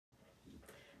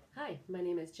Hi, my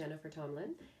name is Jennifer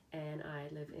Tomlin, and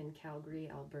I live in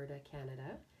Calgary, Alberta,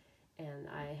 Canada. And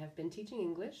I have been teaching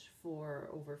English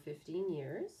for over 15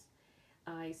 years.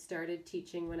 I started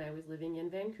teaching when I was living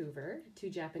in Vancouver to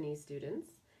Japanese students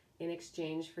in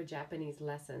exchange for Japanese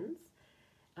lessons.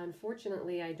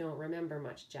 Unfortunately, I don't remember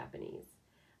much Japanese.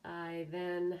 I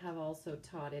then have also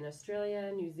taught in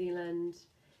Australia, New Zealand,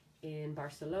 in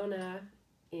Barcelona,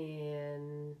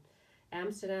 in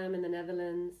Amsterdam in the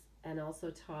Netherlands, and also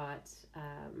taught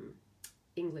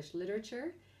English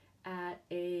literature at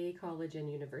a college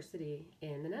and university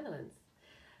in the Netherlands.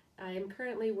 I am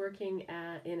currently working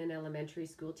in an elementary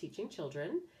school teaching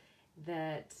children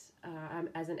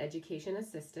as an education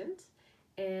assistant,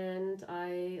 and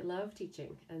I love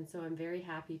teaching, and so I'm very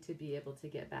happy to be able to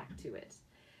get back to it.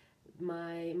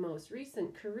 My most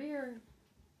recent career,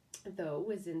 though,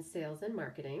 was in sales and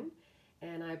marketing,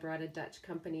 and I brought a Dutch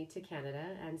company to Canada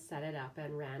and set it up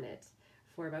and ran it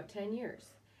for about 10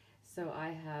 years. So I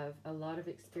have a lot of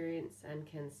experience and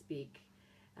can speak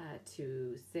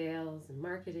to sales and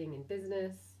marketing and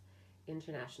business,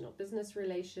 international business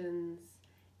relations,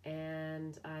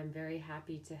 and I'm very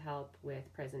happy to help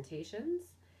with presentations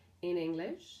in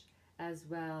English, as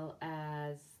well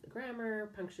as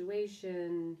grammar,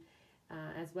 punctuation,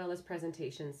 as well as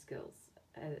presentation skills.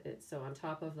 So on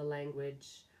top of the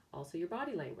language, also your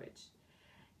body language.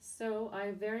 So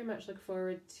I very much look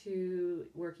forward to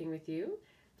working with you.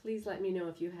 Please let me know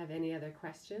if you have any other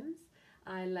questions.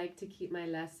 I like to keep my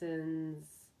lessons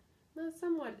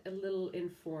somewhat a little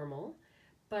informal,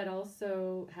 but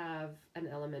also have an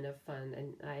element of fun,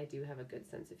 and I do have a good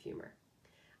sense of humor.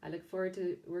 I look forward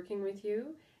to working with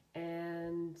you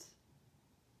and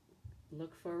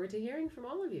look forward to hearing from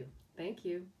all of you. Thank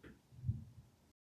you.